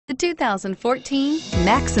The 2014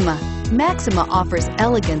 Maxima. Maxima offers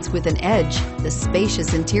elegance with an edge. The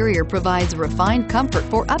spacious interior provides refined comfort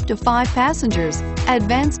for up to 5 passengers.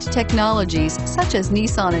 Advanced technologies such as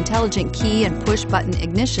Nissan Intelligent Key and push-button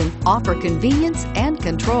ignition offer convenience and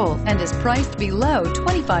control and is priced below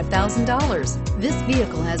 $25,000. This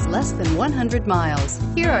vehicle has less than 100 miles.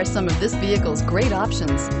 Here are some of this vehicle's great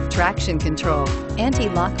options: traction control,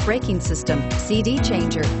 anti-lock braking system, CD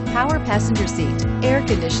changer, power passenger seat, air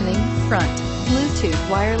conditioning, front, Bluetooth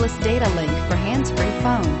wireless data link for hands-free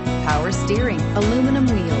phone, power steering, aluminum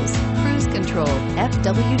wheels, cruise control,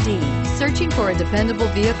 FWD. Searching for a dependable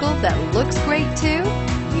vehicle that looks great too?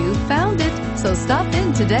 You found it, so stop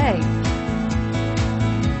in today.